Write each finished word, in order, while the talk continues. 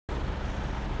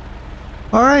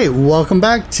Alright, welcome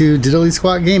back to Diddly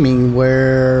Squat Gaming,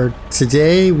 where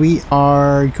today we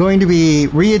are going to be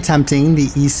re-attempting the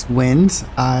East Wind.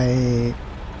 I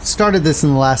started this in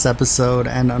the last episode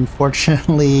and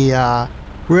unfortunately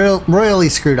royally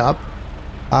screwed up.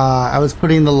 I was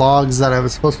putting the logs that I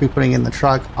was supposed to be putting in the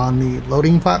truck on the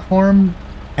loading platform,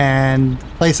 and the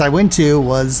place I went to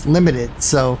was limited,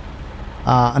 so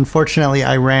unfortunately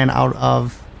I ran out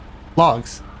of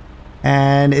logs.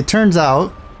 And it turns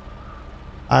out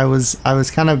I was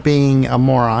kind of being a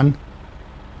moron,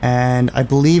 and I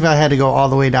believe I had to go all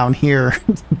the way down here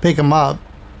to pick them up.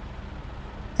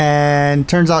 And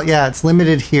turns out, yeah, it's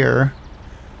limited here,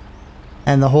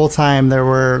 and the whole time there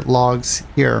were logs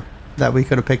here that we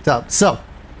could have picked up. So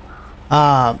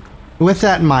with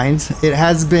that in mind, it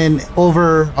has been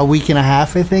over a week and a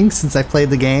half, I think, since I played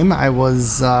the game. I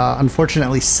was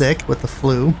unfortunately sick with the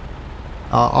flu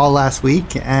all last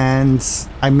week, and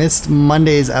I missed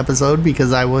Monday's episode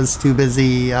because I was too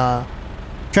busy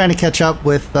trying to catch up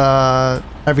with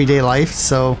everyday life.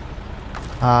 So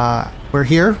we're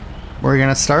here, we're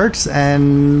gonna start,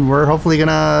 and we're hopefully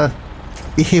gonna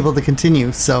be able to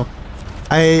continue. So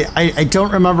I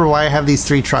don't remember why I have these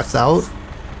 3 trucks out.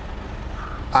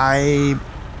 I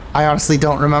honestly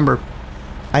don't remember.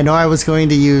 I know I was going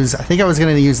to use, I think I was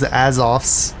going to use the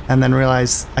Azovs, and then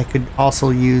realized I could also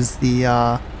use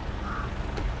the,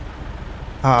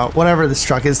 whatever this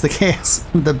truck is, the KS,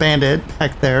 the Bandit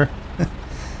back there.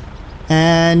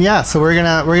 And yeah, so we're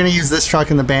gonna use this truck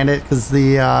and the Bandit, because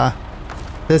the,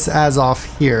 this Azov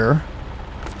here,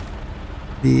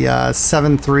 the,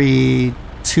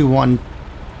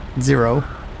 73210,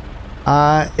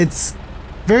 it's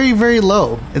very, very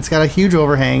low. It's got a huge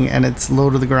overhang and it's low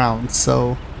to the ground,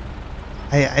 so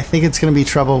I think it's going to be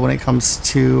trouble when it comes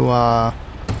to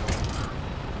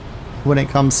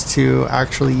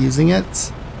actually using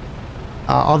it.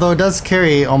 Although it does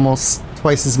carry almost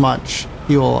twice as much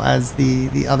fuel as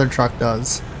the other truck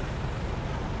does.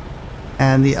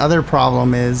 And the other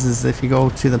problem is if you go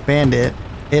to the Bandit,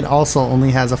 it also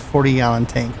only has a 40-gallon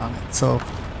tank on it. So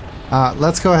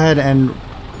let's go ahead and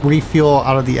refuel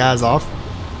out of the Azov.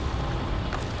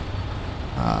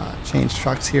 Change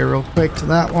trucks here real quick to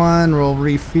that one. We'll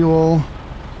refuel.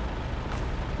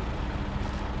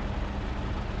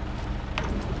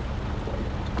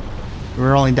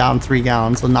 We're only down 3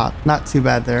 gallons, so not too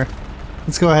bad there.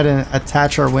 Let's go ahead and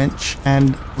attach our winch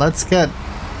and let's get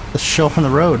the show on the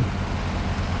road.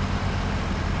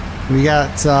 We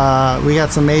got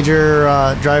some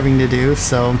major driving to do,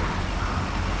 so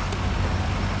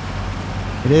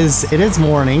it is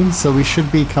morning, so we should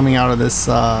be coming out of this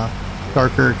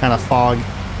darker kind of fog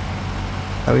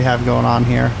that we have going on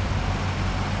here.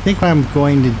 I think what I'm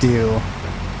going to do,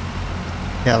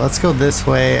 yeah, let's go this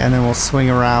way and then we'll swing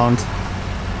around.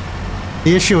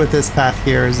 The issue with this path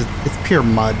here is it's pure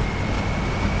mud,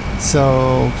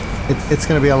 so it's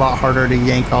going to be a lot harder to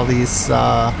yank all these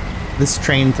this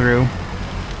train through,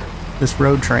 this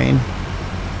road train,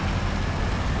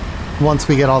 once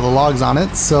we get all the logs on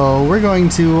it. So we're going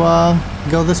to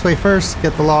go this way first,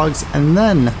 get the logs, and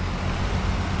then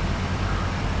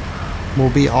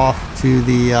we'll be off to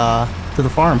the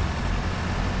farm.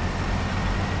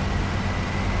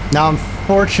 Now,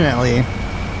 unfortunately,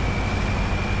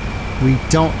 we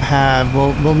don't have.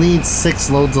 We'll need 6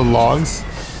 loads of logs.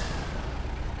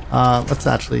 Let's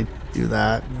actually do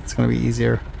that. It's going to be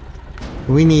easier.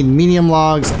 We need medium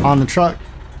logs on the truck,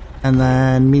 and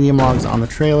then medium logs on the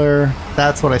trailer.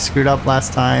 That's what I screwed up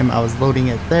last time. I was loading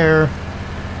it there,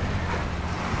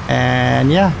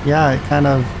 and yeah, it kind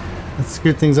of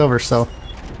screwed things over. So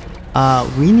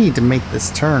we need to make this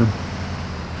turn.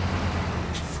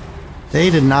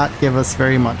 They did not give us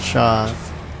very much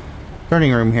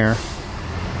turning room here.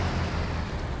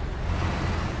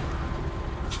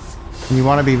 And you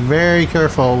want to be very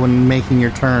careful when making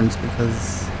your turns,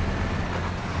 because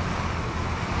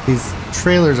these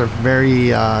trailers are very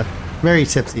very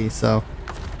tipsy. So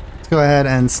let's go ahead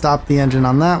and stop the engine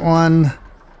on that one.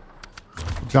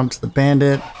 Jump to the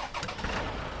Bandit.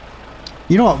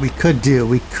 You know what we could do?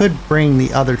 We could bring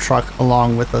the other truck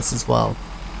along with us as well.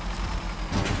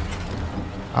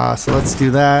 So let's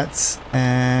do that.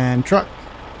 And truck.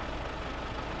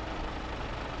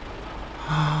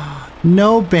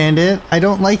 No, Bandit, I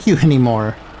don't like you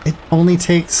anymore. It only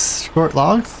takes short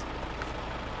logs?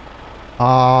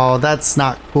 Oh, that's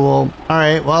not cool.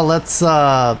 Alright, well, let's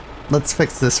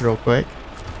fix this real quick.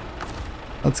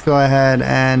 Let's go ahead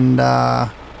and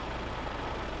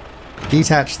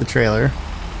detach the trailer.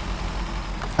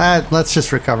 Let's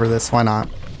just recover this, why not?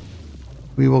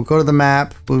 We will go to the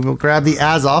map, we will grab the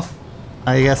Azov.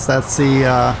 I guess that's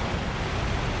the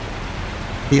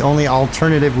the only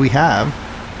alternative we have.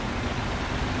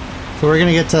 So we're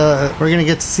gonna get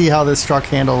to see how this truck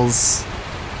handles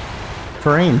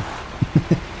terrain.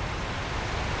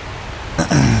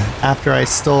 After I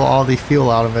stole all the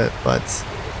fuel out of it, but it's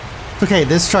okay.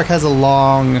 This truck has a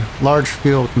large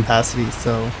fuel capacity,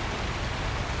 so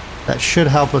that should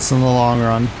help us in the long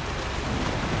run.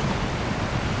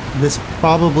 This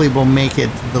probably will make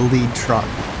it the lead truck.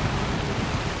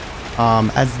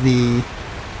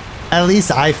 At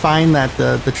least I find that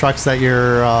the trucks that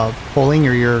you're pulling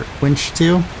or your winch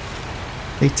to,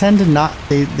 they tend not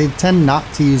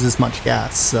to use as much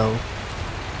gas. So,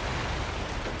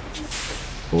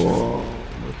 whoa,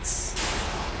 let's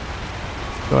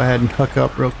go ahead and hook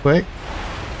up real quick,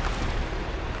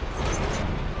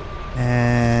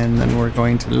 and then we're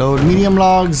going to load medium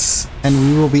logs, and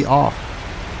we will be off.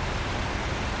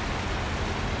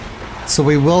 So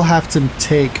we will have to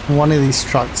take one of these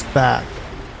trucks back.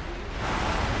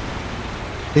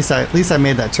 At least I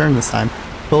made that turn this time.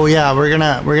 But yeah, we're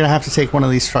gonna have to take one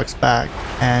of these trucks back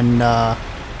and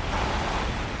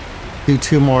do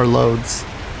 2 more loads.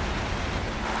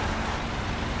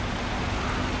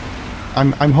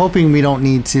 I'm hoping we don't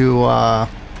need to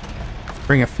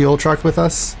bring a fuel truck with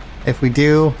us. If we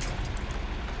do,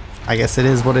 I guess it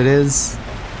is what it is.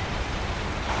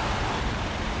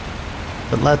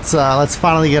 But let's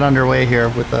finally get underway here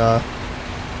with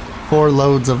 4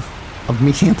 loads of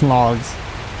medium logs.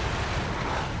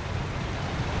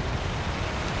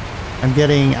 I'm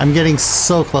getting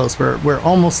so close. We're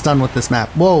almost done with this map.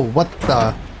 Whoa, what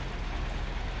the?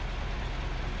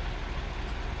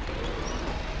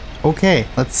 Okay,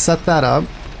 let's set that up.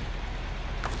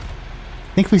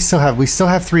 I think we still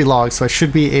have 3 logs, so I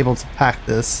should be able to pack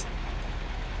this.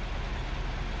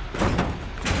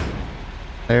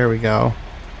 There we go.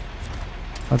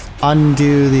 Let's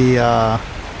undo the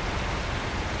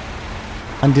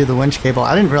winch cable.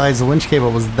 I didn't realize the winch cable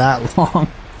was that long.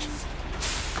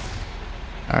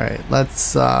 Alright,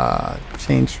 let's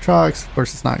change trucks. Of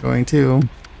course it's not going to.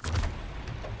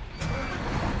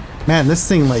 Man, this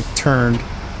thing like turned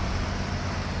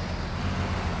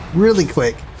really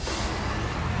quick.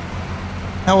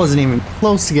 I wasn't even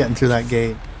close to getting through that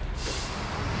gate.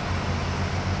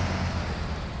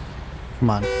 Come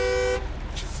on. It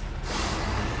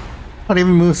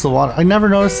even moves the water. I never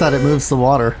noticed that it moves the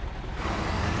water.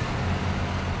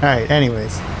 Alright,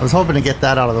 anyways. I was hoping to get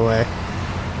that out of the way.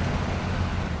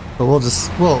 But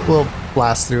we'll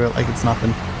blast through it like it's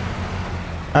nothing.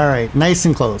 Alright, nice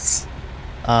and close.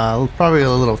 Probably a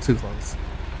little too close.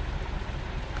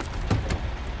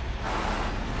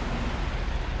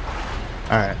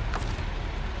 Alright.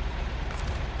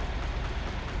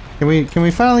 Can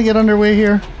we finally get underway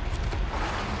here?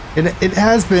 It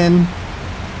has been,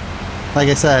 like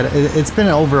I said, it's been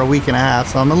over a week and a half,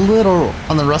 so I'm a little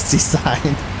on the rusty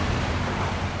side.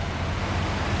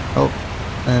 Oh,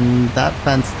 and that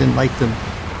fence didn't like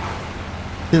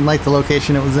the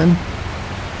location it was in.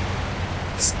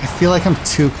 I feel like I'm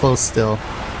too close still.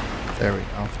 There we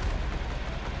go.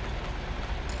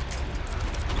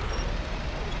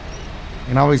 You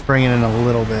can always bring it in a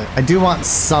little bit. I do want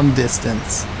some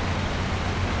distance.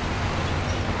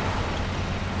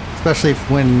 Especially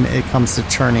when it comes to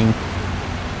turning.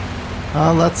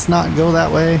 Let's not go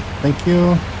that way. Thank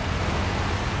you.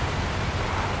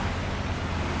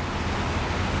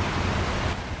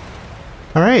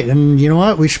 Alright, and you know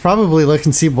what? We should probably look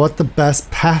and see what the best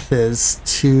path is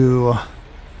to...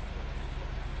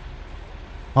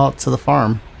 well, to the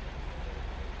farm.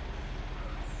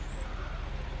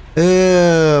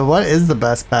 What is the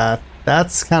best path?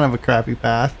 That's kind of a crappy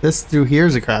path. This through here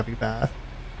is a crappy path.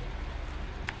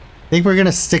 I think we're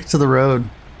gonna stick to the road.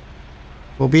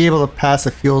 We'll be able to pass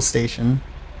a fuel station.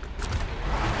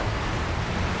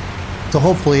 So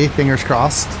hopefully, fingers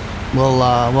crossed, we'll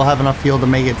have enough fuel to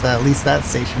make it to at least that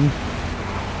station.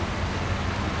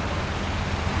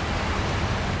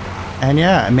 And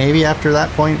yeah, maybe after that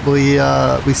point we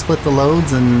split the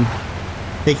loads and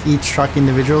take each truck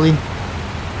individually.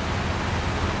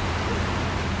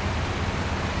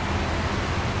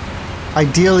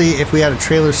 Ideally, if we had a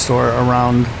trailer store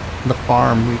around the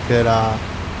farm, we could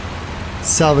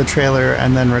sell the trailer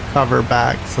and then recover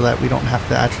back so that we don't have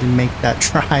to actually make that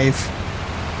drive.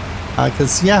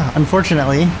 Because yeah,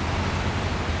 unfortunately,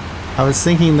 I was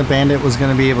thinking the Bandit was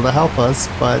going to be able to help us,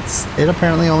 but it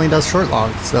apparently only does short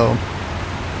logs, so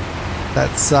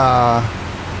that's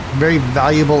very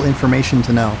valuable information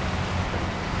to know.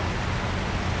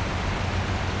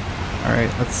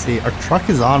 Alright, let's see. Our truck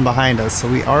is on behind us, so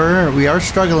we are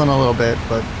struggling a little bit,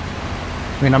 but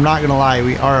I mean, I'm not gonna lie,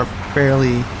 we are a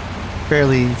fairly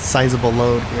sizable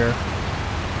load here.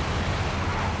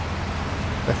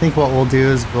 I think what we'll do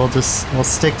is we'll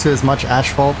stick to as much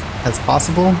asphalt as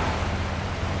possible,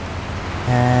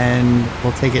 and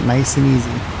we'll take it nice and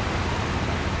easy.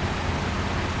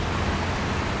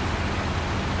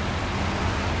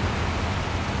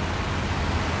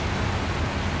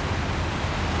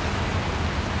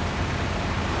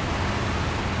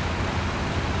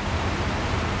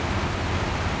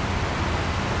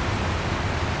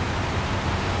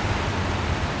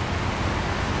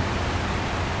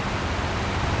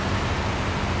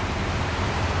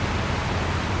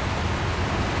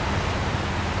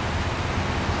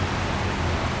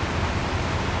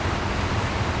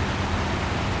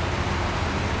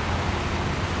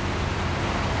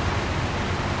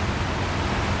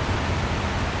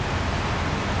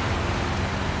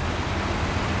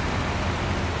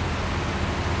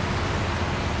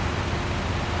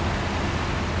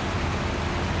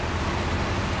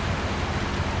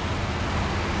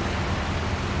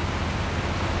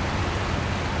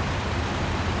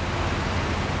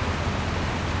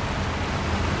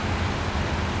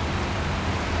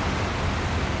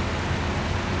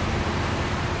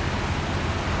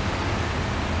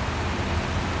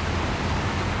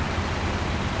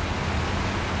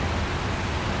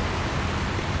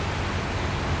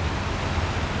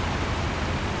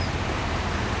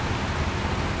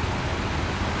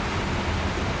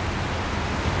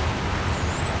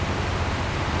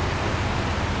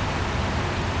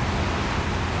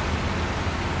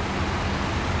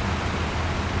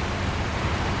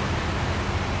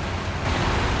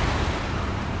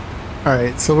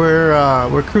 Alright, so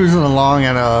we're cruising along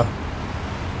at a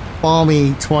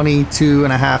balmy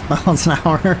 22.5 miles an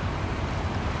hour.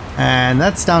 And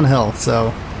that's downhill,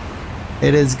 so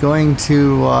it is going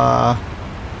to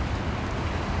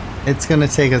it's gonna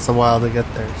take us a while to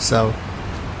get there. So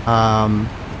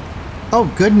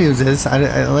oh, good news is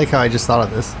I like how I just thought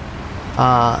of this.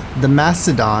 The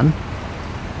Mastodon,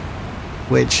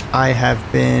 which I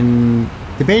have been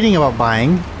debating about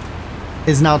buying,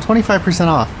 is now 25%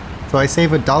 off. So I save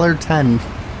 $1.10.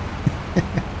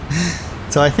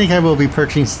 So I think I will be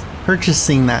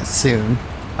purchasing that soon.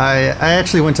 I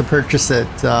actually went to purchase it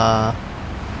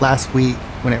last week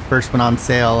when it first went on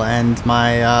sale, and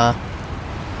my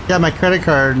my credit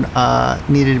card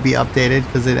needed to be updated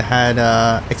because it had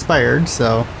expired.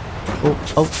 So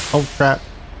oh crap,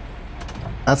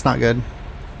 that's not good.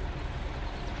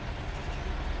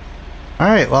 All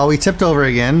right, well, we tipped over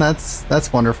again.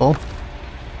 That's wonderful.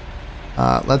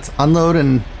 Let's unload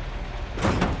and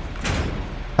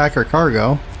pack our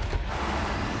cargo.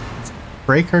 Let's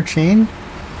break our chain.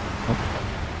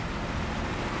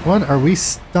 What are we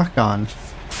stuck on?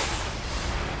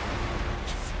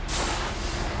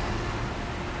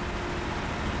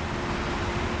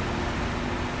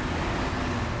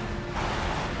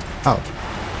 Oh,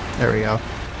 there we go.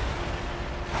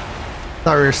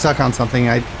 Thought we were stuck on something.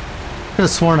 I could have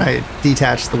sworn I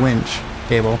detached the winch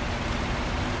cable.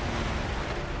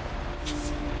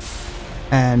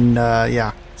 And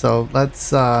yeah, so let's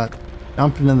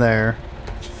jump into there.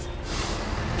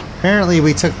 Apparently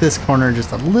we took this corner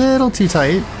just a little too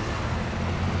tight.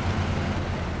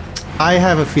 I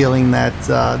have a feeling that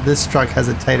this truck has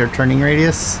a tighter turning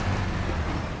radius,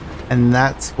 and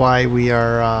that's why we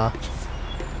are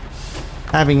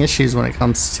having issues when it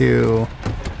comes to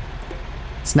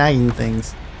snagging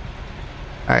things.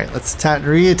 Alright, let's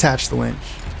reattach the winch.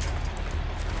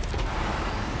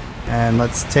 And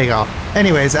let's take off.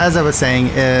 Anyways, as I was saying,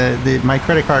 my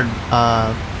credit card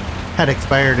had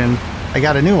expired and I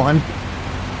got a new one.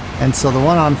 And so the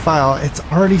one on file, it's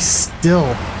already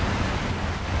still.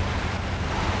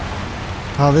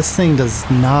 Oh, this thing does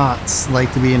not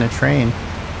like to be in a train.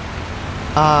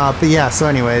 But yeah, so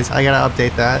anyways, I gotta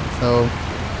update that. So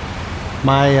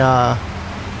my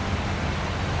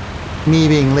me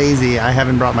being lazy, I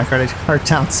haven't brought my credit card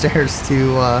downstairs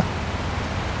to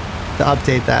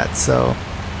update that. So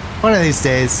one of these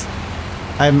days,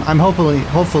 I'm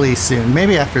hopefully soon,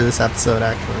 maybe after this episode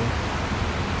actually,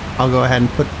 I'll go ahead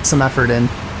and put some effort in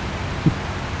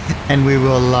and we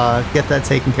will get that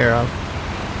taken care of.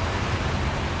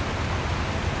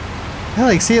 Yeah,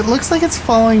 like, see, it looks like it's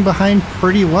following behind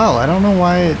pretty well. I don't know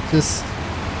why it just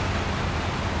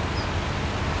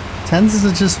tends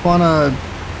to just want to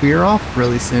veer off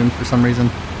really soon for some reason.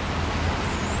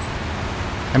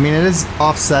 I mean, it is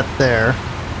offset there.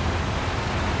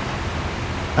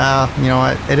 You know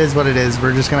what? It is what it is.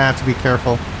 We're just gonna have to be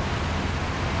careful.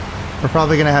 We're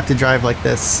probably gonna have to drive like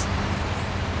this,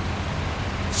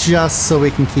 just so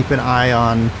we can keep an eye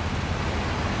on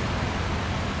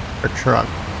our truck.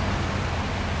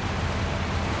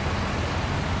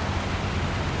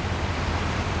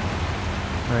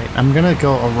 Right, I'm gonna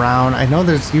go around. I know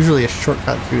there's usually a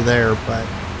shortcut through there, but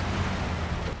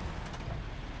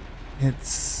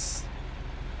it's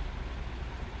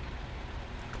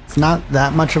not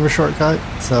that much of a shortcut,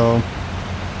 so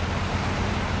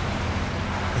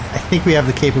I think we have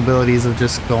the capabilities of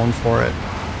just going for it.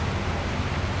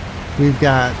 We've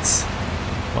got,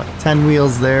 what, 10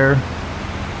 wheels there.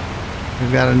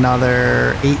 We've got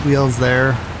another 8 wheels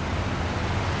there.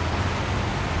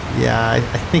 Yeah, I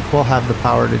think we'll have the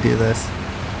power to do this.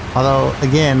 Although,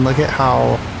 again, look at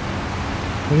how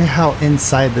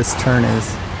inside this turn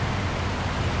is.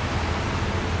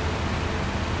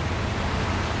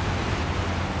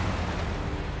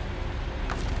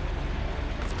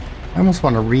 I almost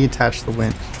want to reattach the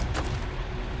winch.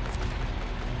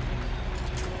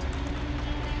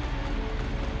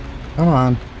 Come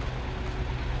on.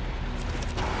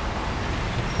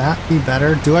 Would that be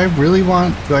better? Do I really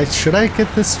want... should I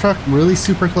get this truck really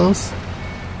super close?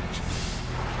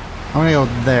 I'm gonna go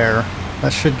there.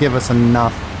 That should give us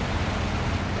enough.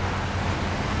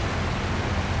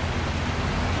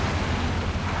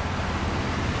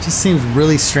 It just seems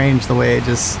really strange the way it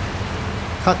just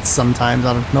cuts sometimes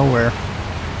out of nowhere.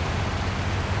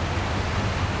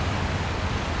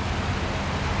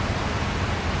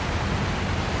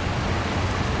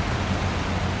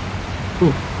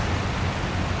 Ooh.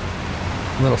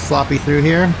 A little sloppy through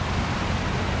here.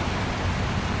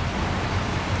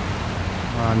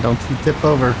 Come on, don't you tip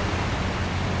over.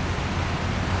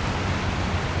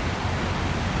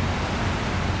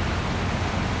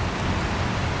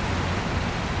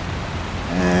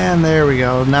 And there we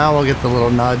go. Now we'll get the little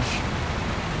nudge.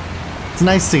 It's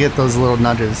nice to get those little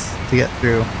nudges to get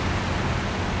through.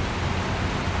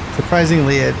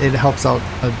 Surprisingly, it helps out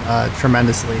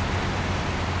tremendously.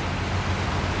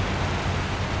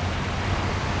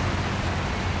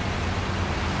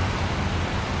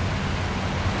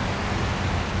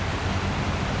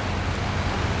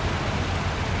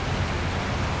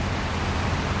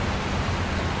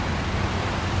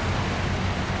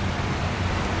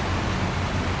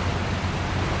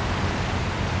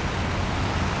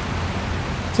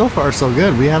 So far, so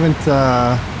good. We haven't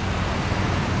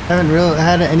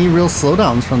had any real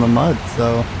slowdowns from the mud,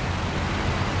 so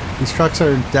these trucks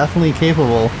are definitely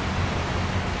capable.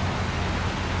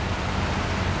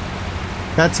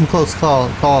 Had some close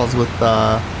calls with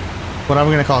what I'm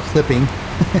gonna call clipping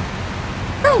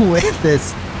with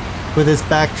this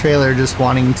back trailer just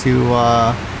wanting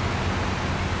to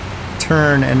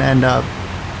turn and end up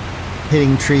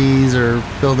hitting trees or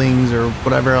buildings or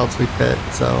whatever else we fit.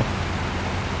 So.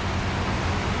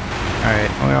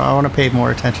 Alright, I want to pay more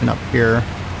attention up here.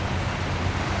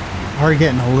 We're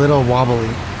getting a little wobbly.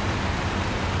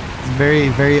 It's very,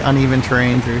 very uneven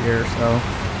terrain through here, so.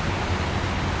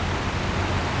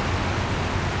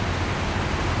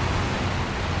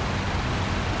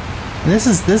 And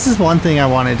this is one thing I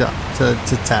wanted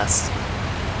to test.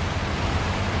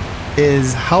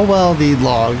 Is how well the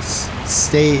logs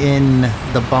stay in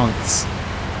the bunks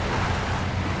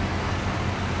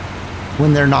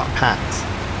when they're not packed.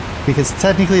 Because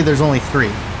technically there's only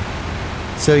 3.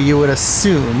 So you would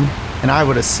assume, and I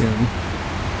would assume,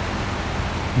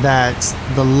 that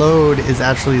the load is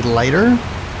actually lighter.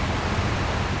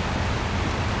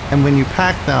 And when you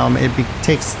pack them, it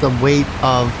takes the weight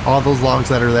of all those logs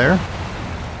that are there.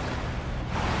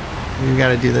 You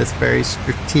gotta do this very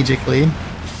strategically.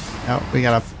 Oh, we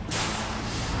gotta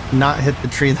not hit the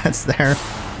tree that's there.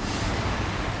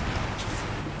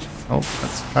 Oh,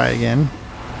 let's try again.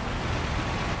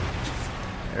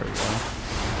 There we go.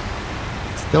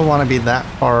 Still want to be that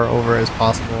far over as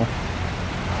possible.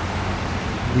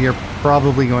 We are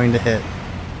probably going to hit.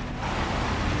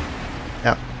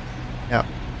 Yep. Yep.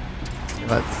 Okay,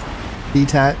 let's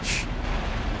detach.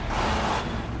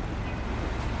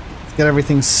 Let's get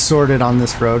everything sorted on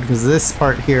this road, because this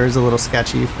part here is a little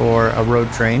sketchy for a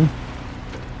road train.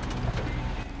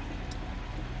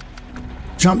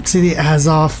 Jump to the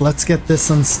Azov. Let's get this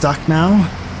unstuck now.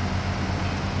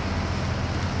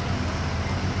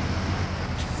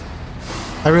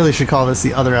 I really should call this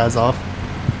the other Azov.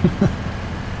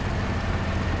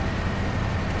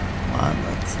 Come on,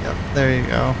 yep, there you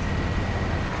go.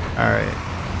 Alright,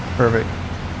 perfect.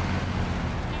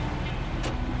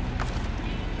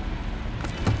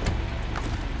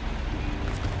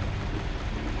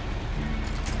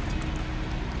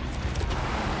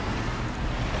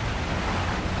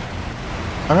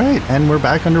 Alright, and we're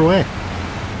back underway.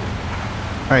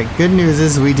 Alright, good news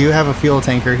is we do have a fuel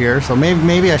tanker here, so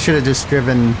maybe I should have just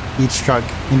driven each truck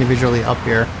individually up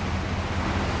here.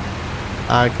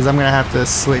 Because I'm going to have to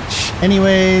switch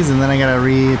anyways, and then I got to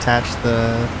reattach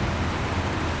the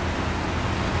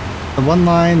the one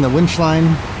line, the winch line.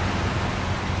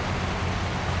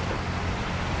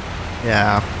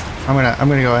 Yeah, I'm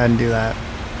gonna go ahead and do that.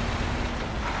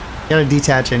 Gotta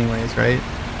detach anyways, right?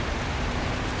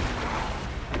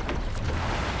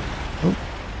 Oh.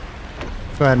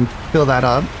 Go ahead and fill that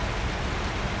up.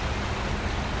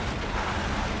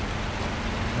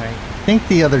 I think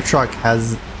the other truck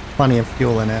has plenty of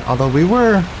fuel in it, although we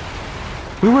were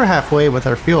halfway with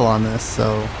our fuel on this,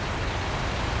 so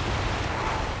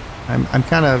I'm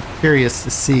kind of curious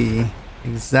to see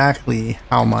exactly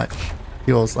how much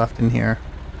fuel is left in here.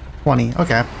 20,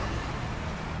 okay.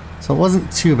 So it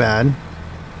wasn't too bad.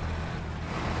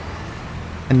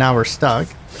 And now we're stuck.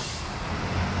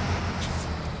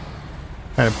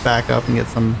 Try to back up and get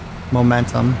some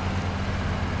momentum.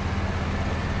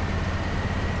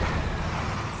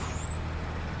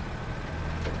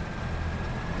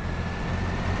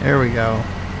 There we go.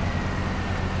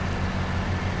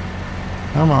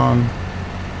 Come on.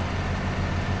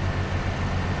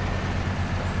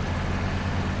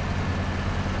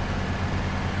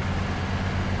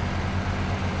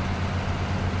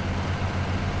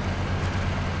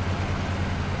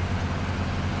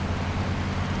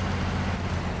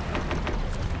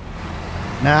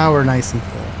 Now we're nice and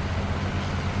full.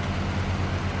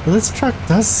 But this truck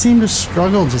does seem to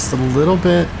struggle just a little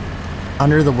bit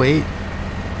under the weight.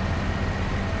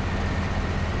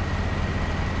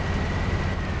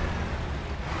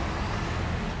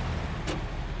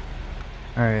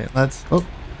 Alright, let's... Oh!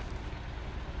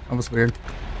 That was weird.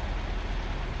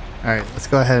 Alright, let's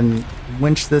go ahead and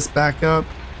winch this back up.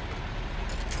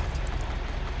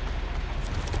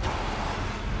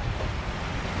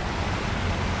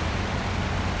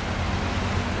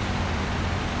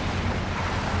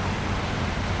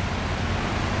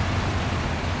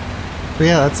 But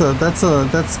yeah,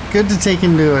 that's good to take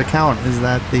into account, is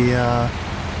that the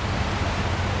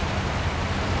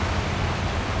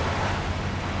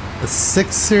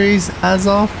 6 Series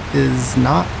Azov is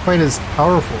not quite as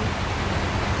powerful,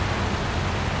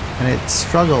 and it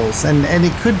struggles, and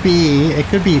it could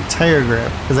be tire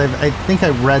grip, because I think I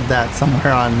read that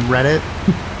somewhere on Reddit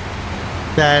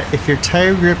that if your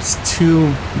tire grip's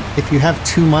if you have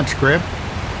too much grip,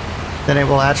 then it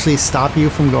will actually stop you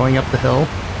from going up the hill,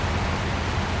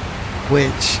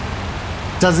 which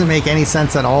doesn't make any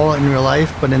sense at all in real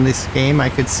life, but in this game I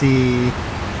could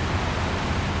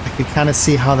kind of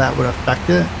see how that would affect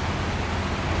it.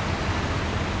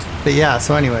 But yeah,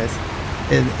 so anyways,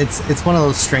 it's one of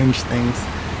those strange things.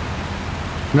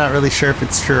 I'm not really sure if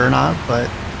it's true or not, but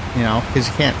you know, because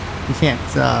you can't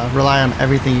rely on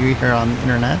everything you hear on the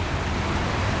internet.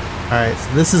 All right,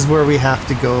 so this is where we have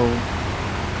to go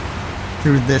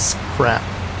through this crap.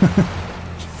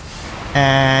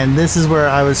 And this is where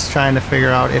I was trying to figure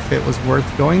out if it was worth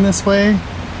going this way.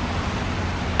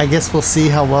 I guess we'll see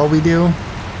how well we do.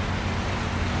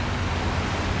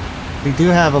 We do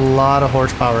have a lot of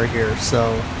horsepower here,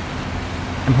 so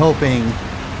I'm hoping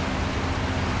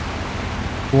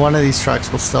one of these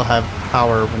trucks will still have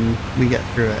power when we get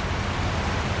through it.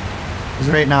 Because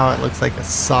right now it looks like a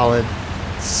solid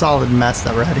mess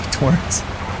that we're heading towards.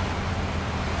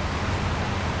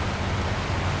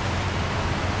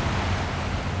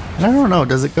 And I don't know,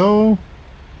 does it go...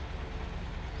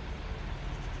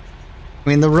 I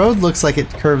mean, the road looks like it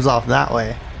curves off that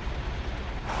way.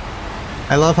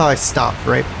 I love how I stopped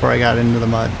right before I got into the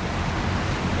mud.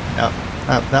 Yep,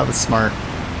 that was smart.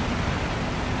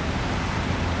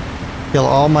 Kill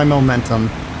all my momentum.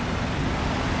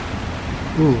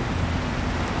 Ooh.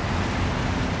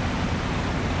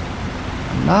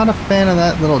 I'm not a fan of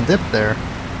that little dip there.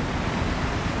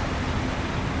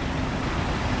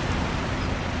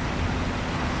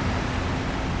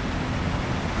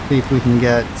 See if we can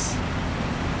get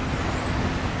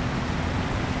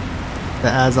the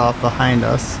Azov behind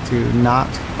us to not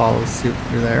follow suit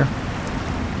through there.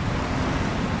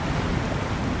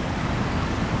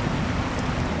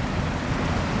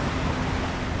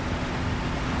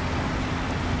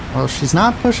 Well, she's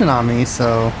not pushing on me,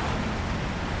 so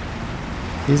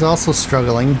he's also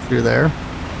struggling through there.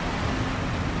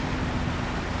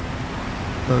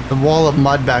 The wall of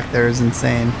mud back there is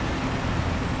insane.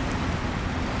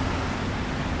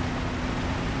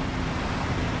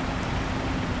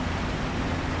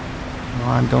 Come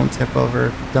on, don't tip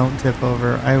over. Don't tip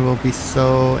over. I will be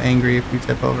so angry if you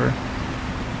tip over.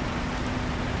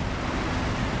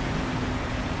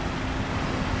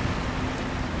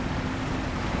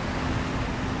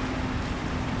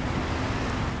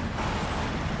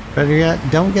 Better yet,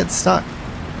 don't get stuck.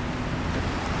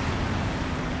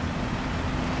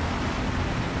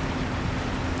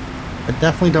 But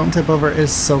definitely don't tip over. It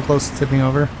is so close to tipping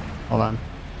over. Hold on.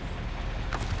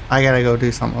 I gotta go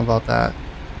do something about that.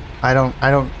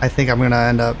 I think I'm gonna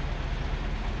end up...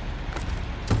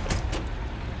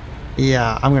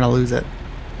 Yeah, I'm gonna lose it.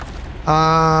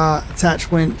 Attach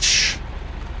winch.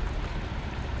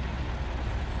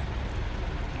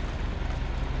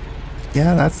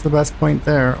 Yeah, that's the best point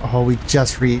there. Oh, we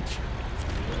just reached.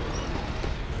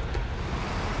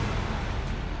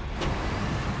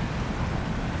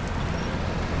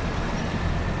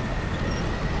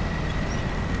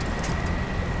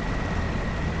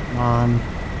 Come on.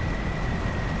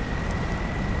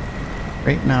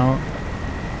 Right now.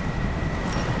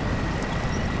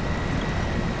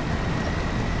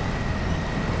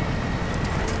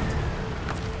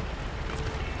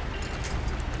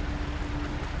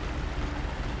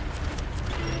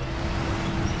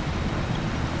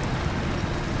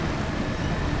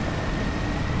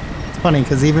 Funny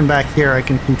because even back here I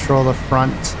can control the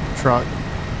front truck.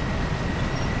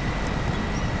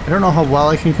 I don't know how well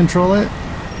I can control it,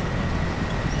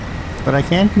 but I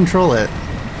can control it.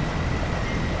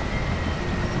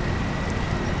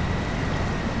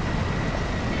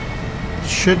 It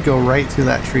should go right through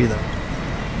that tree though.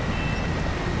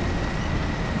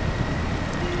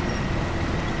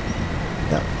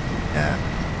 Yep. Yeah.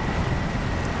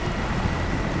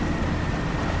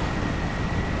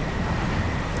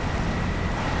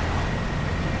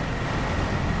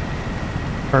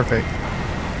 Perfect.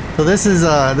 So this is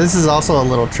also a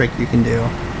little trick you can do.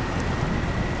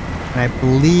 And I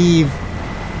believe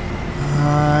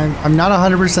I'm not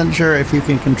 100% sure if you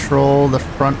can control the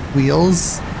front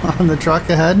wheels on the truck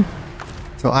ahead.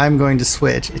 So I'm going to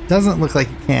switch. It doesn't look like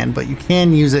you can, but you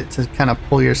can use it to kind of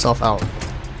pull yourself out.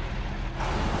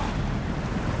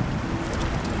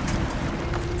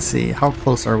 Let's see, how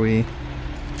close are we?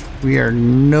 We are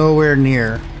nowhere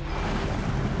near.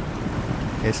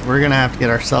 Okay, so we're gonna have to get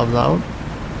ourselves out.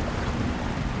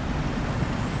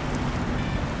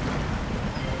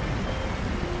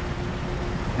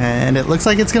 And it looks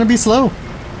like it's gonna be slow.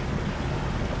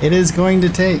 It is going to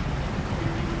take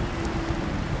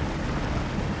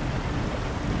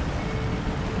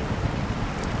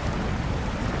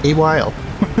a while.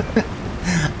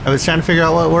 I was trying to figure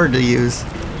out what word to use.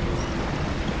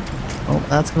 Oh,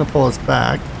 that's gonna pull us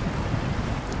back.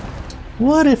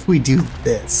 What if we do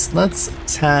this? Let's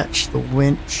attach the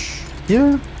winch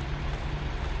here.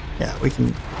 Yeah, we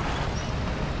can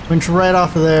winch right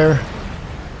off of there.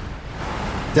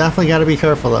 Definitely got to be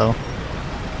careful though.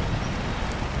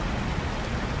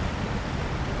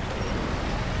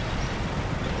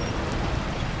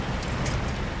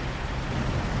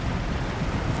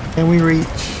 Can we reach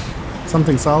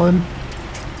something solid?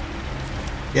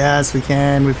 Yes, we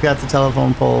can. We've got the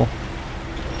telephone pole.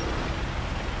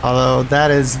 Although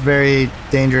that is very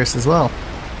dangerous as well.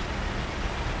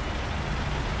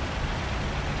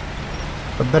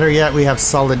 But better yet, we have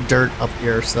solid dirt up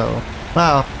here, so...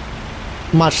 Well,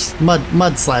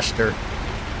 mud slash dirt.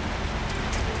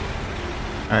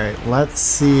 Alright, let's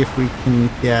see if we can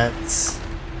get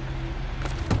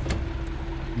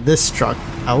this truck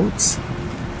out.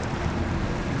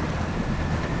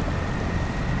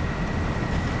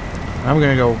 I'm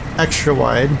gonna go extra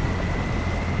wide.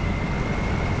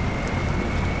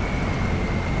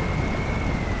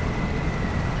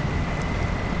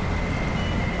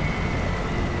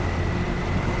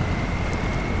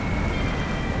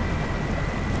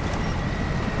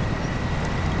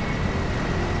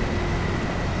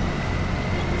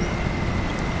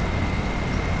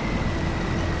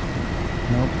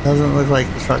 Nope, doesn't look like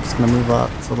the truck's gonna move up,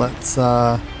 so let's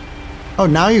oh,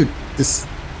 now you just...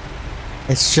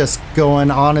 It's just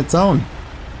going on its own.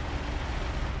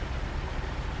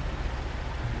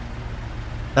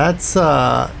 That's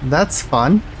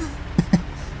fun.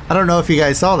 I don't know if you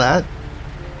guys saw that.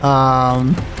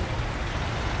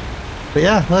 But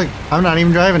yeah, look, I'm not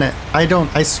even driving it.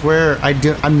 I swear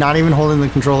I'm not even holding the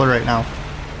controller right now.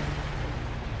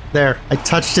 There, I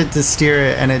touched it to steer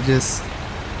it and it just...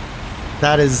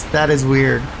 That is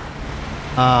weird.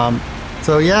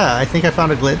 So yeah, I think I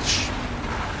found a glitch.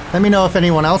 Let me know if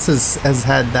anyone else has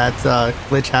had that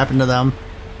glitch happen to them.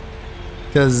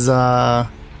 Because, yeah,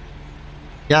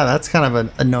 that's kind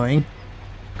of annoying.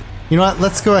 You know what?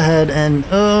 Let's go ahead and...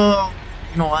 Oh,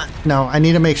 you know what? No, I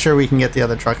need to make sure we can get the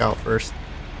other truck out first.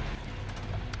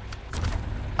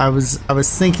 I was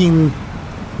thinking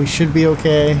we should be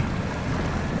okay.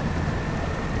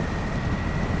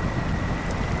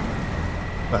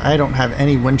 But I don't have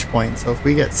any winch points, so if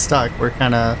we get stuck, we're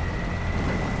kind of...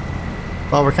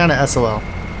 Well, we're kind of SOL.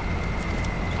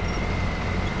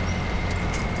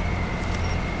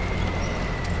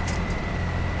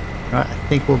 I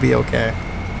think we'll be okay.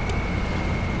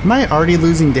 Am I already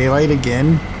losing daylight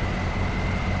again?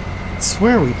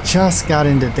 swear we just got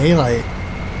into daylight.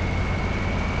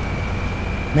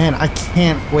 Man, I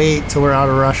can't wait till we're out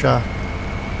of Russia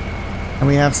and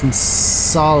we have some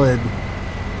solid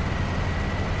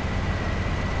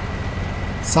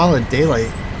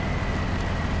daylight.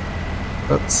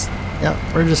 Oops. Yep,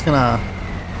 we're just gonna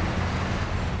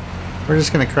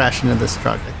crash into this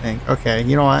truck, I think. Okay,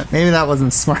 you know what? Maybe that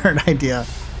wasn't a smart idea.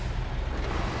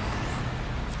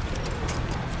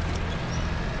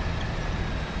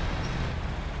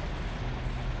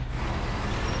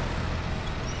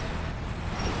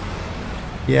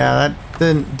 Yeah,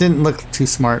 that didn't look too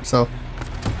smart, so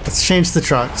let's change the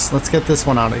trucks. Let's get this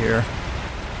one out of here.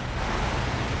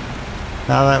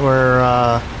 Now that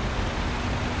we're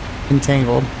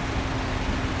entangled.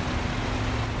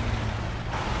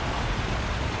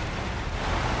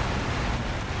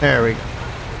 There we go.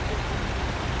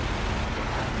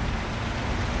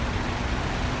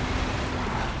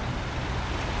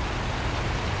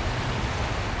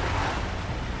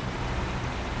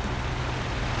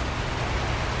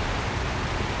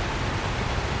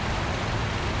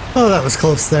 Oh, that was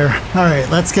close there. All right,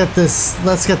 let's get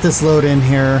this load in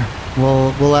here.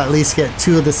 We'll at least get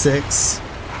 2 of the 6.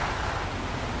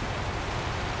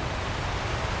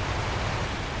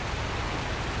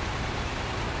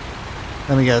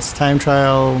 Let me guess, time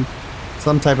trial,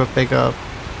 some type of pickup,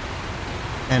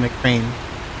 and a crane.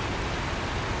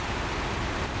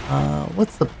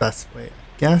 What's the best way?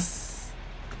 I guess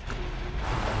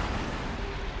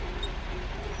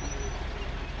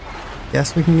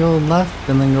we can go left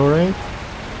and then go right.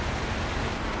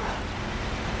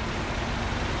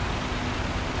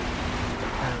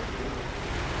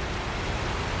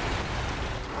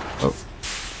 Oh.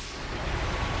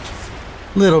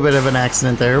 Little bit of an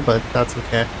accident there, but that's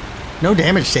okay. No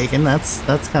damage taken.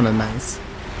 That's kind of nice.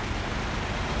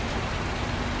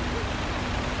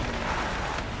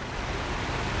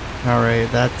 All right,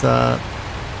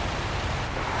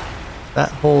 that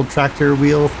whole tractor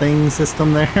wheel thing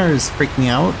system there is freaking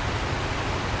out.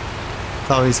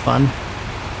 It's always fun.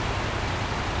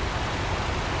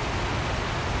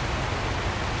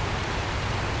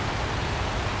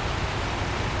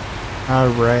 All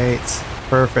right.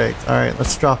 Perfect. Alright,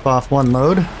 let's drop off one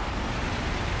load.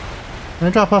 Can I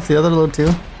drop off the other load too?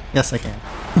 Yes, I can.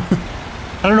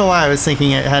 I don't know why I was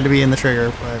thinking it had to be in the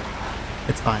trigger, but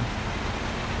it's fine.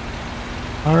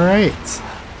 Alright.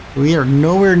 We are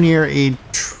nowhere near a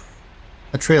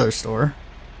trailer store.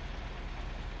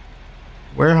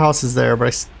 Warehouse is there,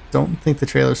 but I don't think the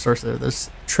trailer store's there. There's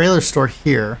a trailer store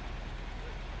here.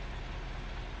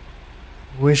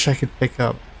 Wish I could pick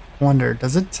up. Wonder,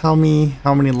 does it tell me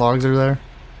how many logs are there?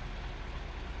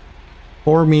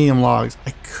 4 medium logs.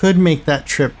 I could make that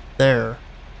trip there.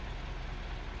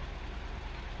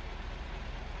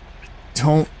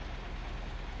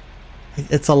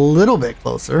 It's a little bit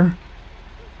closer,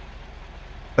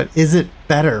 but is it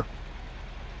better?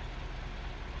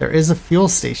 There is a fuel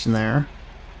station there.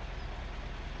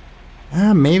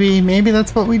 Maybe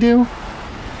that's what we do.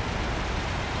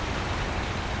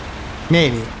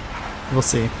 Maybe. We'll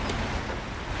see.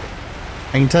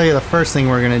 I can tell you the first thing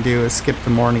we're gonna do is skip the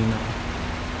morning though.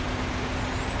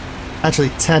 Actually,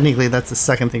 technically that's the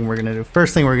second thing we're gonna do.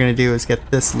 First thing we're gonna do is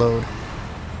get this load.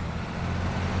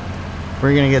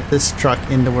 We're gonna get this truck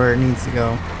into where it needs to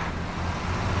go.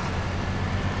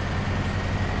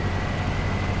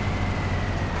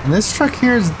 And this truck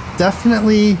here is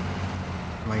definitely...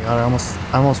 Oh my god, I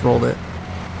almost rolled it.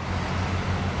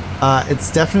 It's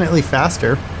definitely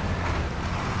faster.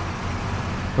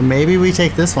 But maybe we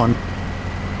take this one.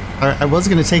 I was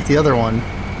going to take the other one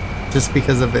just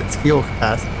because of its fuel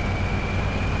capacity.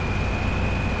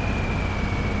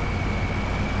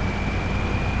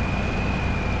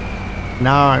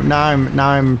 Now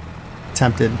I'm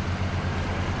tempted.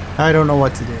 I don't know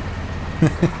what to do.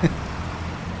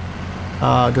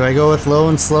 Do I go with low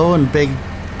and slow and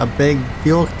a big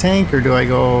fuel tank, or do I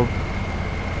go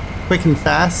quick and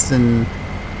fast and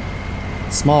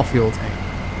small fuel tank?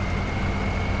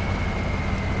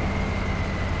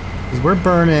 Because we're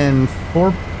burning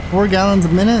four gallons a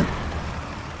minute.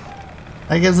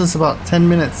 That gives us about 10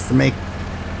 minutes to make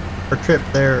our trip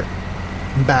there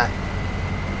and back.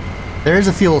 There is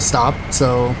a fuel stop,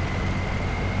 so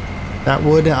that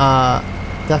would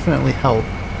definitely help.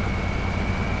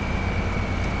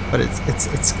 But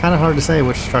it's kind of hard to say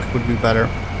which truck would be better.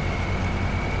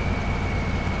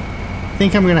 I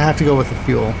think I'm gonna have to go with the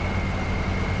fuel,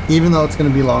 even though it's gonna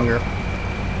be longer.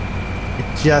 It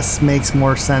just makes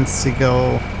more sense to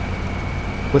go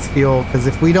with fuel, because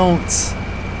if we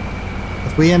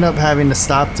end up having to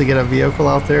stop to get a vehicle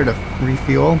out there to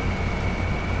refuel,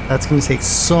 that's going to take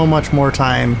so much more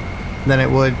time than it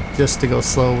would just to go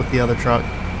slow with the other truck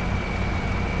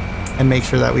and make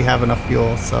sure that we have enough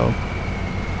fuel. So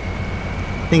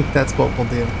I think that's what we'll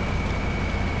do.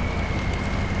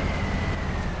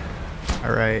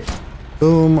 All right,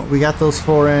 boom, we got those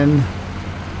 4 in.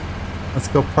 Let's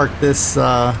go park this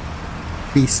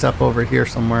beast up over here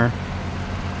somewhere.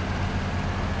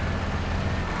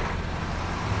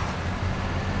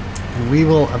 And we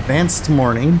will advance to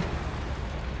morning.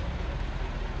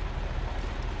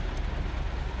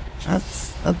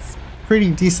 That's pretty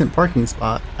decent parking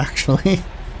spot, actually.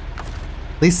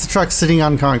 At least the truck's sitting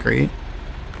on concrete.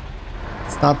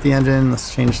 Stop the engine,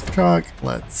 let's change the truck.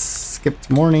 Let's skip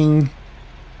to morning.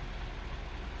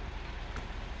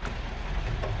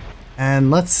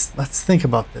 And let's think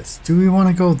about this. Do we want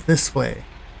to go this way?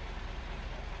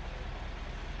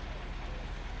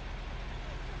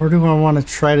 Or do I want to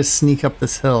try to sneak up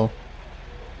this hill?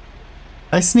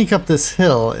 If I sneak up this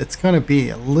hill, it's going to be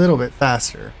a little bit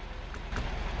faster.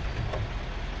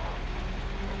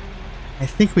 I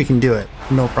think we can do it,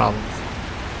 no problems.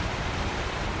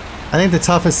 I think the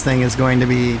toughest thing is going to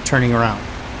be turning around.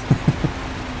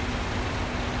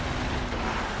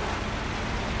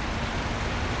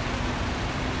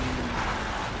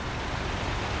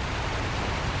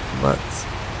 Let's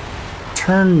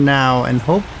turn now and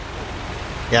hope.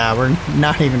 Yeah, we're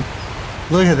not even...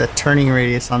 Look at the turning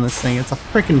radius on this thing. It's a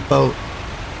freaking boat.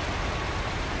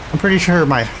 I'm pretty sure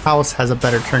my house has a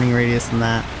better turning radius than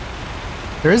that.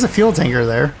 There is a fuel tanker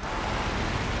there.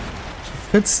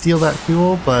 Could steal that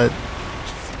fuel, but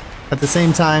at the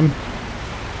same time,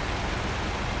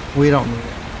 we don't need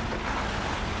it.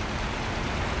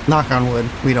 Knock on wood,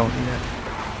 we don't need it.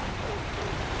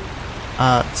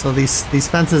 So these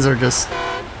fences are just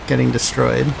getting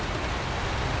destroyed.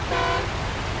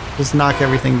 Just knock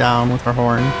everything down with our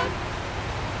horn.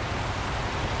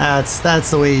 That's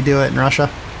the way you do it in Russia.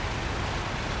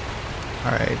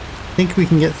 All right, I think we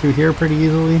can get through here pretty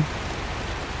easily.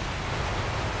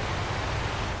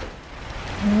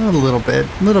 A little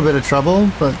bit of trouble,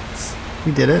 but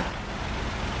we did it.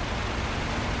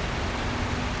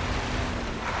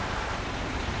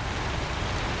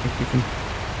 I think we can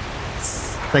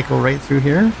cycle right through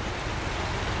here. Is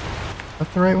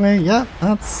that the right way? Yeah,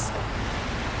 that's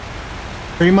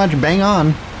pretty much bang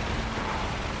on.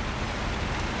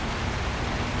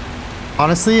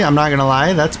 Honestly, I'm not gonna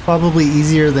lie, that's probably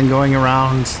easier than going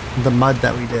around the mud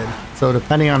that we did. So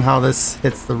depending on how this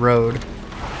hits the road.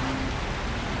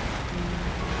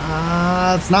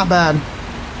 It's not bad.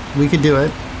 We could do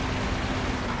it.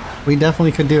 We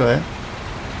definitely could do it.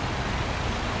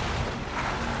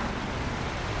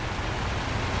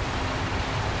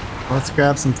 Let's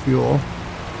grab some fuel.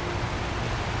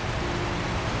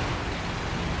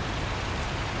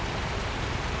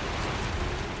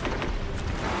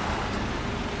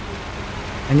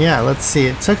 And yeah, let's see.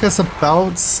 It took us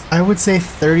about, I would say,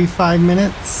 35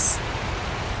 minutes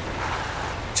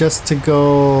just to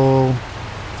go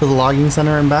to the logging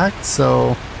center and back.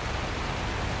 So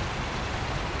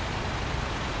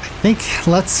I think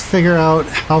let's figure out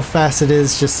how fast it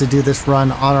is just to do this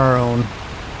run on our own.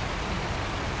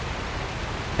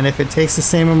 And if it takes the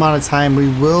same amount of time, we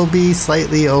will be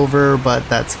slightly over, but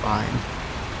that's fine.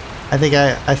 I think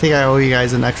I owe you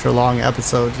guys an extra long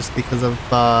episode just because of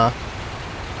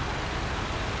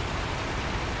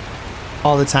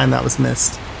all the time that was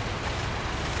missed.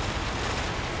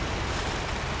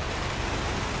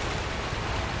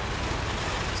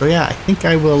 So yeah, I think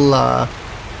I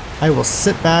will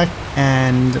sit back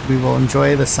and we will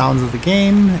enjoy the sounds of the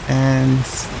game, and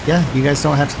yeah, you guys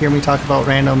don't have to hear me talk about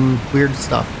random weird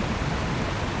stuff.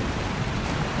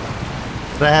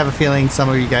 But I have a feeling some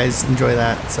of you guys enjoy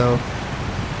that, so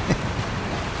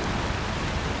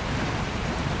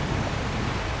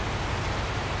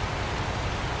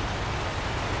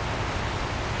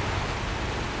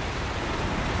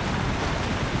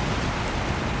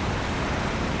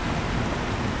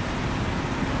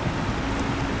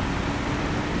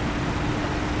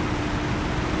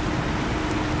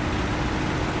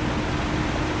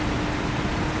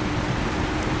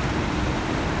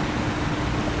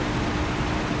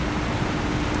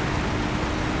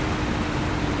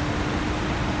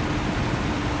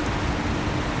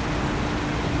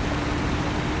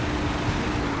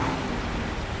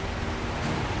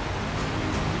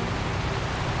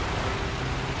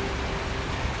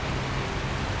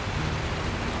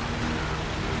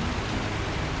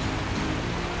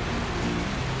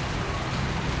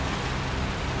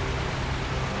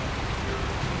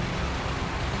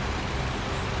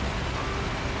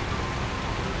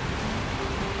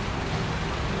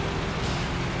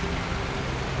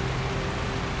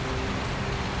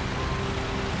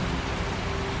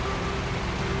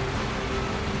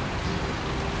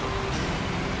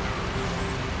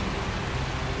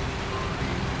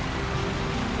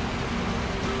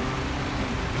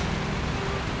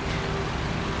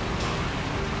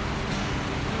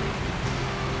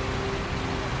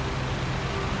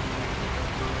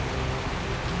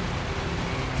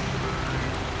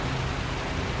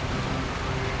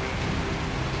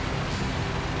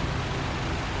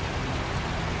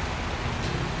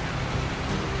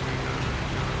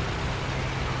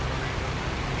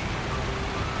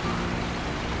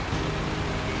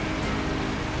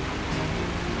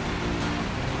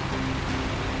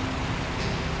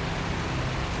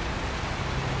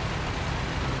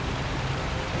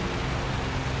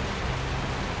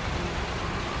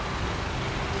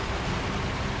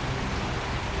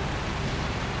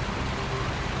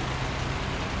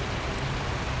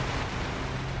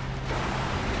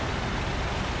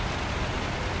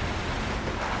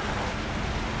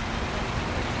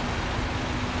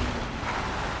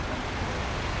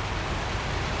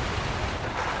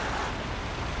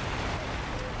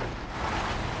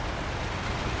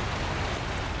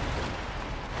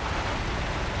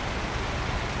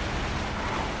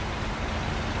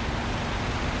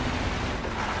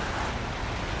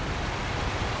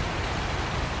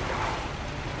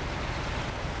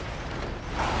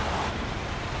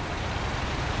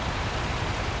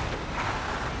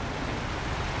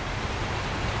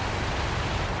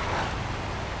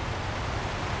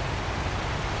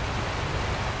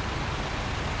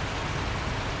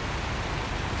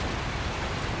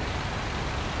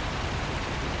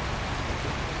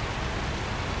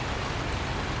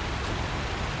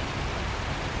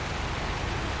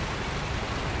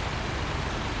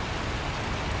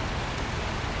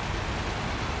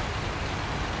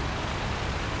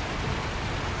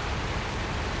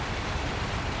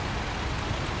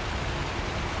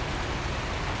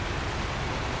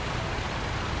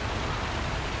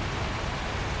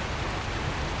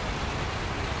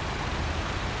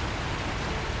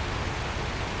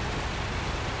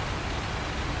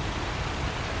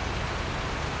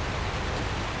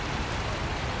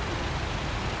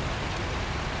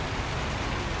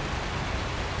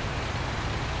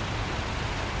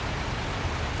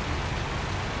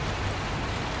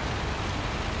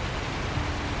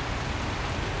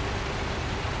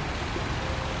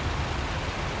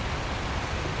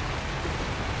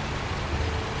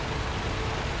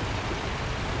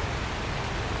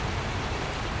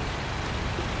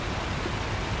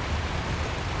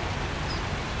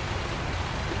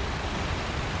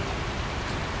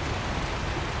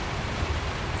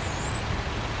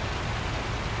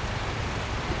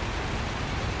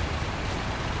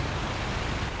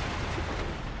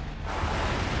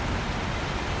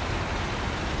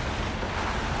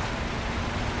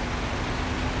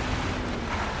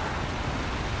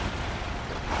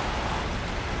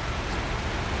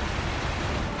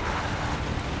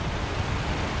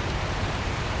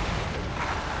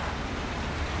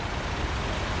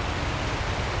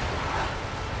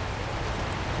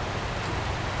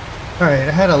Alright,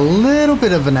 I had a little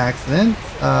bit of an accident.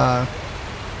 A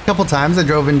couple times I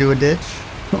drove into a ditch.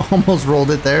 Almost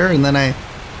rolled it there, and then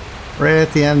right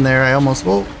at the end there, I almost,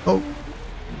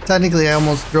 technically I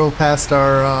almost drove past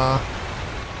our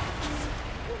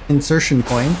insertion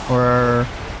point, or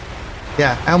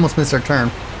yeah, I almost missed our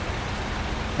turn.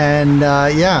 And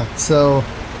yeah, so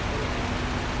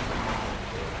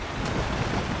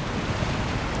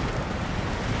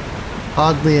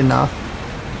oddly enough,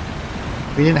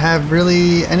 we didn't have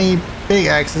really any big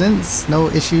accidents, no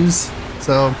issues,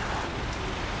 so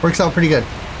works out pretty good.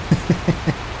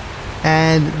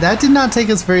 And that did not take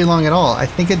us very long at all. I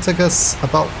think it took us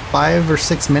about 5 or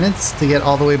 6 minutes to get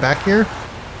all the way back here.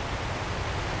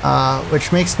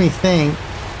 Which makes me think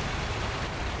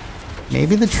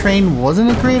maybe the train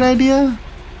wasn't a great idea?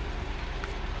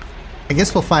 I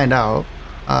guess we'll find out.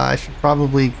 I should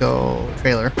probably go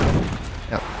trailer.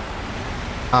 Yep.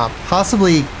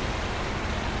 Possibly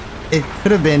it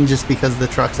could have been just because the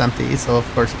truck's empty, so of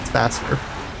course it's faster.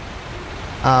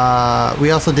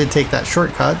 We also did take that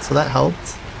shortcut, so that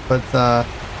helped. But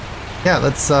yeah,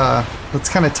 let's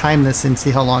kind of time this and see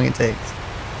how long it takes.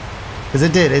 Because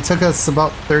it did. It took us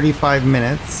about 35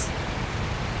 minutes.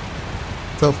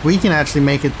 So if we can actually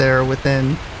make it there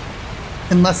in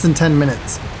less than 10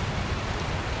 minutes,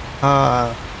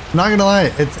 I'm not gonna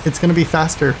lie, it's gonna be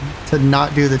faster to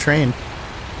not do the train.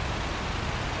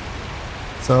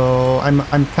 So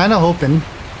I'm kind of hoping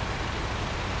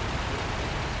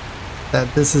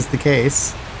that this is the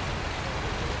case.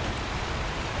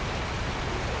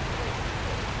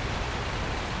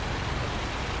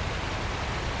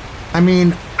 I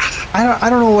mean, I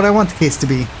don't know what I want the case to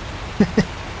be.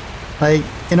 Like,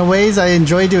 in a ways I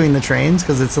enjoy doing the trains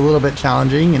because it's a little bit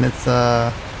challenging, and it's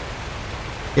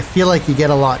you feel like you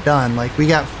get a lot done. Like, we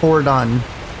got 4 done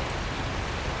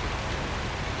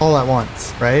all at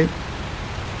once, right?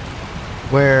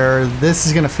 Where this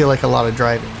is gonna feel like a lot of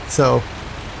driving. So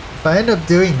if I end up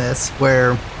doing this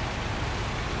where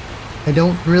I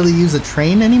don't really use a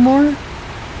train anymore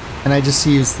and I just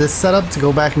use this setup to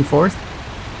go back and forth,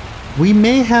 we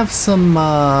may have some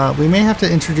we may have to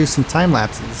introduce some time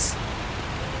lapses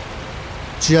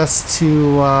just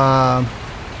to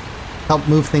help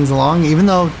move things along, even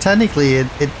though technically it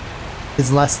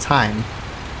is less time.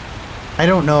 I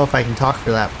don't know if I can talk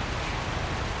for that.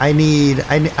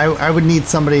 I would need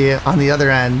somebody on the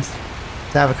other end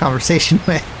to have a conversation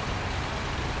with.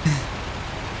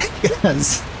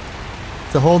 Because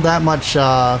to hold that much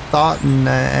thought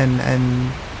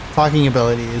and talking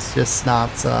ability is just not,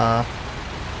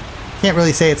 can't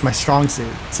really say it's my strong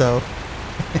suit, so.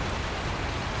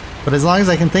 But as long as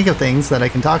I can think of things that I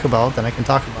can talk about, then I can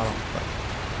talk about them.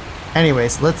 But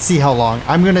anyways, let's see how long.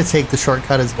 I'm going to take the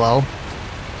shortcut as well.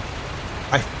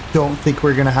 I don't think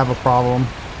we're going to have a problem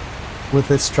with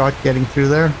this truck getting through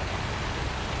there.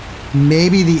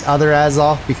 Maybe the other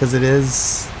Azov, because it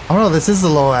is... Oh no, this is the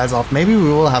low Azov. Maybe we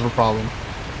will have a problem.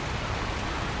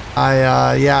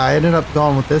 Yeah, I ended up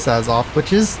going with this Azov,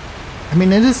 which is... I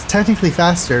mean, it is technically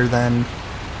faster than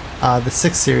the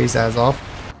 6 Series Azov.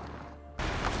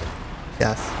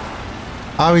 Yes.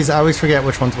 I always forget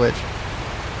which one's which.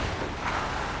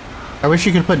 I wish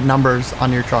you could put numbers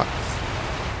on your trucks.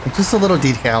 Like just a little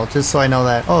decal, just so I know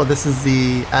that, oh, this is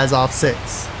the Azov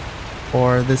 6.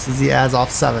 Or this is the Azov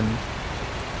 7.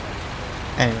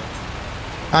 Anyways.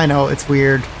 I know, it's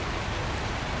weird.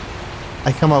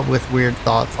 I come up with weird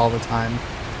thoughts all the time.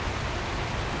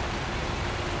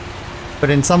 But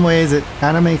in some ways it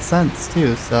kind of makes sense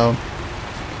too, so...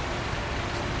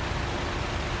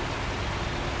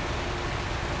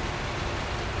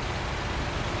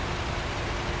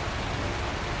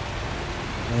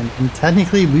 And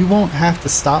technically we won't have to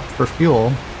stop for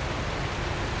fuel.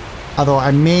 Although I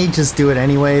may just do it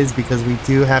anyways because we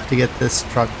do have to get this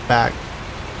truck back.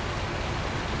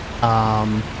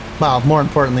 Well, more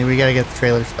importantly, we gotta get the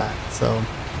trailers back, so.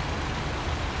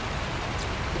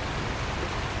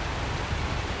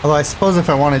 Although I suppose if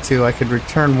I wanted to, I could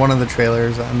return one of the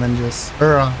trailers and then just,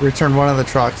 or return one of the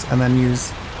trucks and then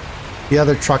use the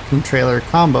other truck and trailer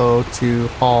combo to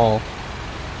haul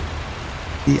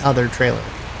the other trailer.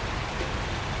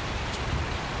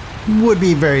 Would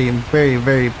be very, very,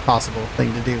 very possible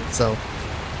thing to do, so.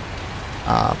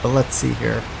 But let's see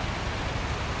here.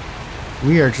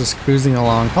 We are just cruising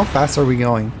along. How fast are we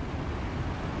going?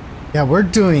 Yeah, we're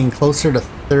doing closer to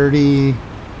 30.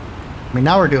 I mean,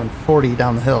 now we're doing 40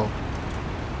 down the hill.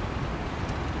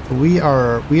 So we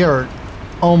are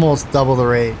almost double the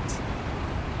rate.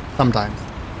 Sometimes.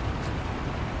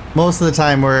 Most of the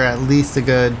time we're at least a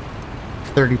good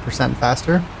 30%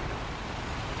 faster.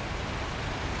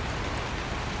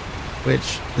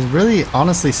 which is really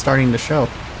honestly starting to show.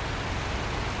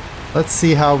 Let's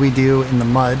see how we do in the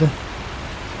mud.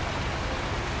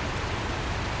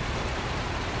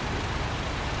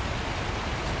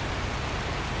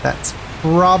 That's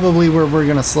probably where we're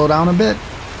gonna slow down a bit.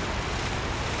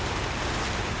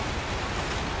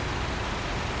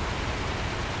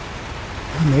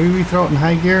 Maybe we throw it in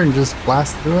high gear and just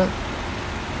blast through it.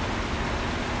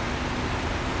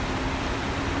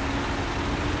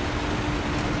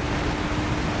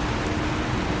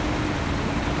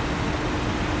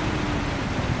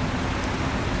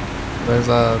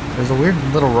 There's a weird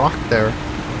little rock there.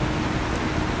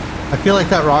 I feel like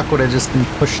that rock would have just been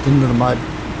pushed into the mud.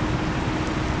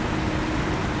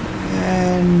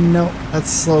 And no, let's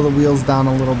slow the wheels down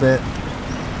a little bit.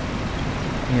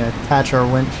 Yeah, attach our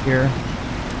winch here.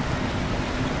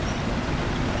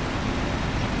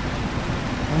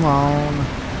 Come on.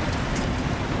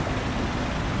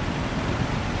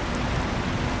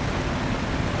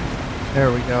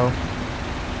 There we go.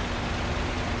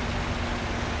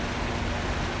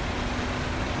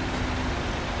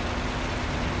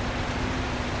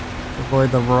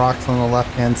 Avoid the rocks on the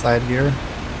left-hand side here.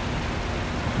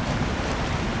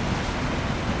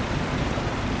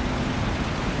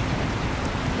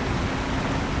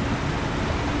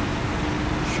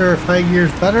 Sure, if high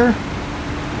gear's better.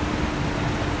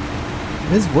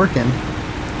 It is working.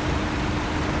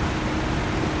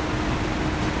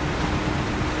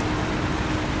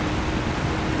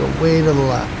 Go way to the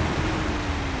left.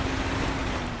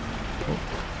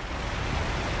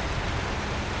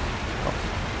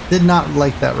 Did not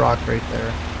like that rock right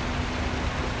there.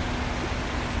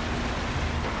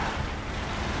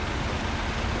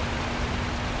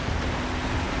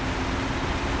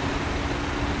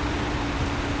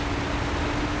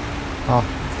 Oh,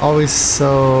 it's always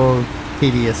so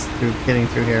tedious through getting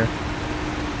through here.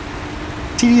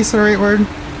 Tedious the right word?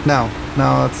 No,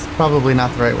 that's probably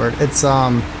not the right word. It's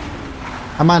I'm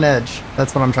on edge.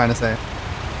 That's what I'm trying to say.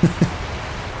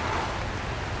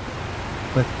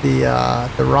 With the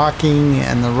rocking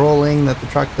and the rolling that the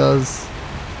truck does,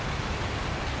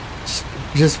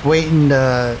 just waiting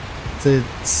to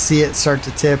see it start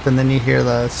to tip, and then you hear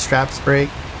the straps break.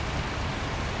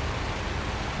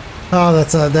 Oh,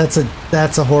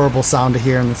 that's a horrible sound to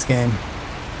hear in this game.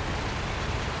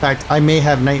 In fact, I may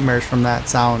have nightmares from that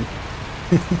sound.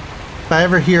 If I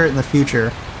ever hear it in the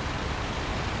future,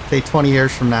 say 20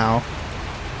 years from now,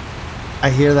 I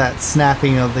hear that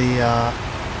snapping of the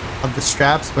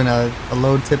straps when a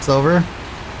load tips over,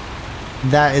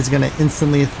 that is going to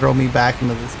instantly throw me back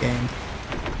into this game.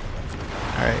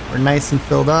 Alright, we're nice and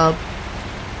filled up.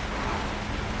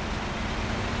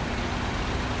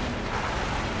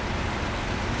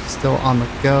 Still on the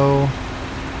go.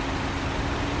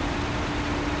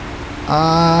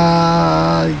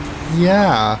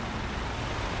 Yeah.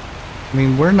 I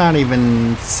mean, we're not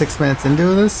even 6 minutes into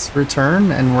this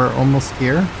return and we're almost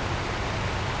here.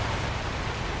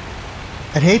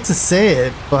 I'd hate to say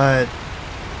it, but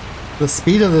the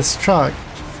speed of this truck,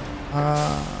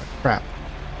 crap.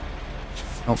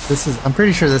 Oh, I'm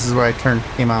pretty sure this is where I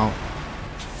came out.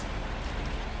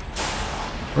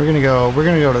 We're gonna go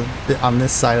on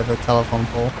this side of the telephone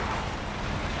pole.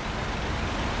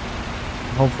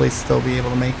 Hopefully still be able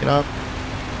to make it up.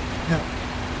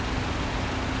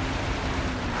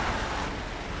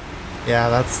 Yeah,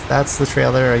 that's the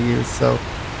trail there I used, so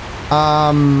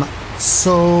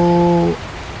so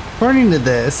according to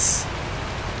this,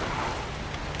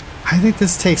 I think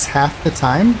this takes half the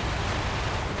time.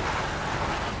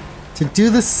 To do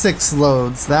the 6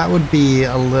 loads, that would be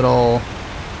a little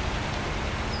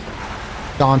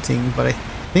daunting, but I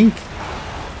think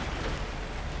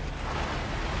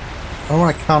I don't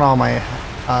want to count all my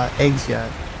eggs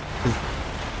yet.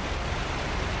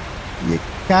 You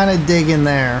kind of dig in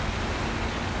there.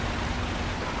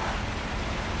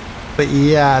 But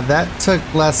yeah, that took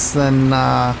less than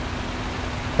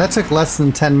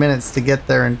 10 minutes to get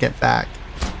there and get back.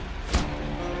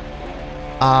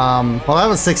 Well, that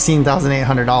was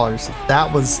 $16,800.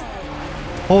 That was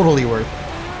totally worth it.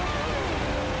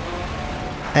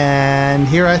 And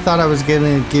here I thought I was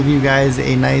gonna give you guys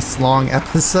a nice long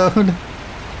episode,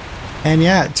 and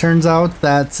yeah, it turns out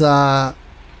that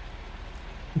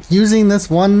using this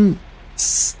one,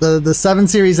 the 7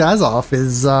 Series Azov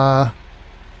is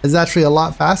actually a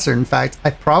lot faster. In fact,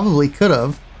 I probably could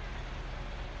have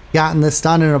gotten this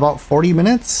done in about 40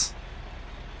 minutes.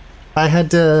 If I had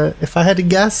to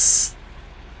guess,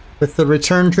 with the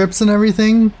return trips and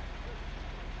everything.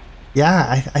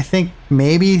 Yeah, I think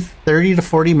maybe 30 to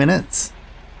 40 minutes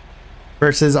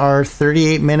versus our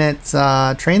 38 minutes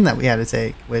train that we had to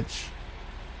take, which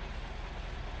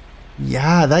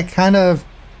yeah, that kind of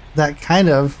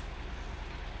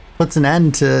puts an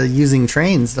end to using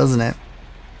trains, doesn't it?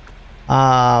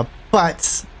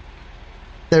 But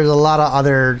there's a lot of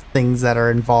other things that are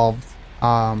involved.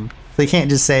 So you can't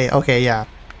just say, okay, yeah,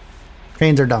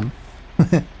 trains are dumb.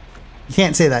 You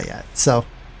can't say that yet. So,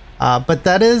 but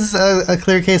that is a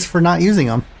clear case for not using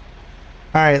them.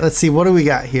 All right, let's see. What do we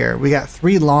got here? We got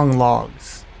 3 long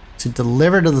logs to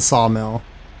deliver to the sawmill.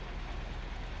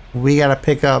 We got to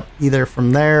pick up either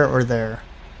from there or there.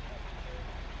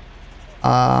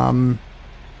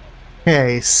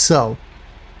 Okay, so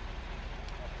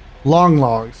long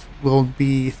logs will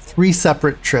be 3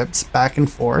 separate trips back and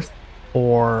forth,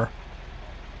 or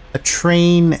a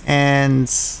train and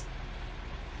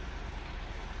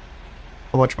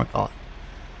whatchamacallit.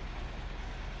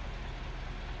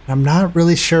 I'm not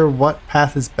really sure what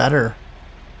path is better.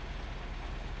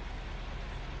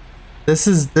 This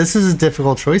is a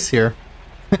difficult choice here.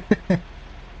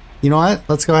 You know what?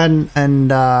 Let's go ahead and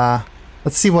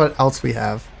let's see what else we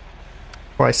have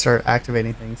before I start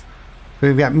activating things. So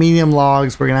we've got medium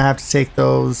logs. We're gonna have to take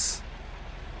those.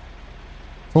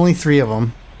 Only 3 of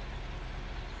them.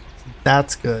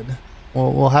 That's good.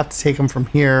 We'll have to take them from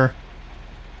here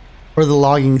or the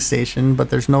logging station, but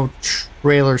there's no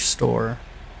trailer store.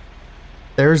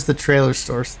 There's the trailer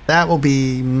store. So that will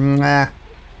be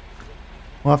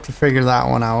We'll have to figure that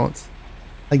one out.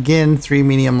 Again, 3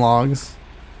 medium logs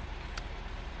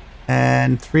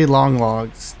and 3 long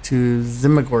logs to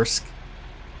Zimagorsk.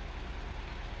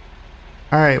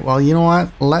 Alright, well, you know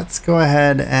what? Let's go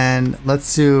ahead and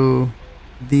let's do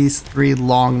these 3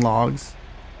 long logs.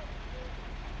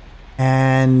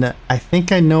 And I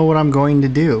think I know what I'm going to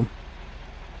do.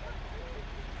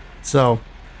 So,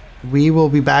 we will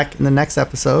be back in the next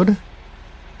episode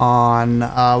on,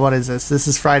 what is this? This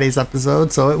is Friday's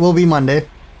episode, so it will be Monday.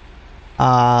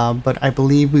 But I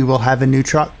believe we will have a new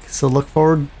truck, so look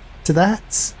forward to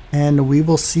that. And we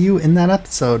will see you in that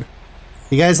episode.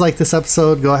 If you guys like this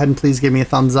episode, go ahead and please give me a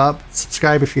thumbs up.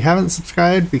 Subscribe if you haven't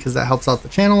subscribed, because that helps out the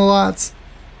channel a lot.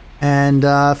 And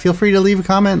feel free to leave a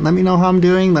comment. Let me know how I'm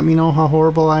doing. Let me know how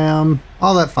horrible I am.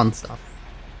 All that fun stuff.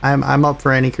 I'm up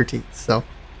for any critiques. So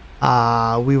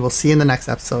we will see you in the next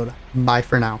episode. Bye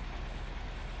for now.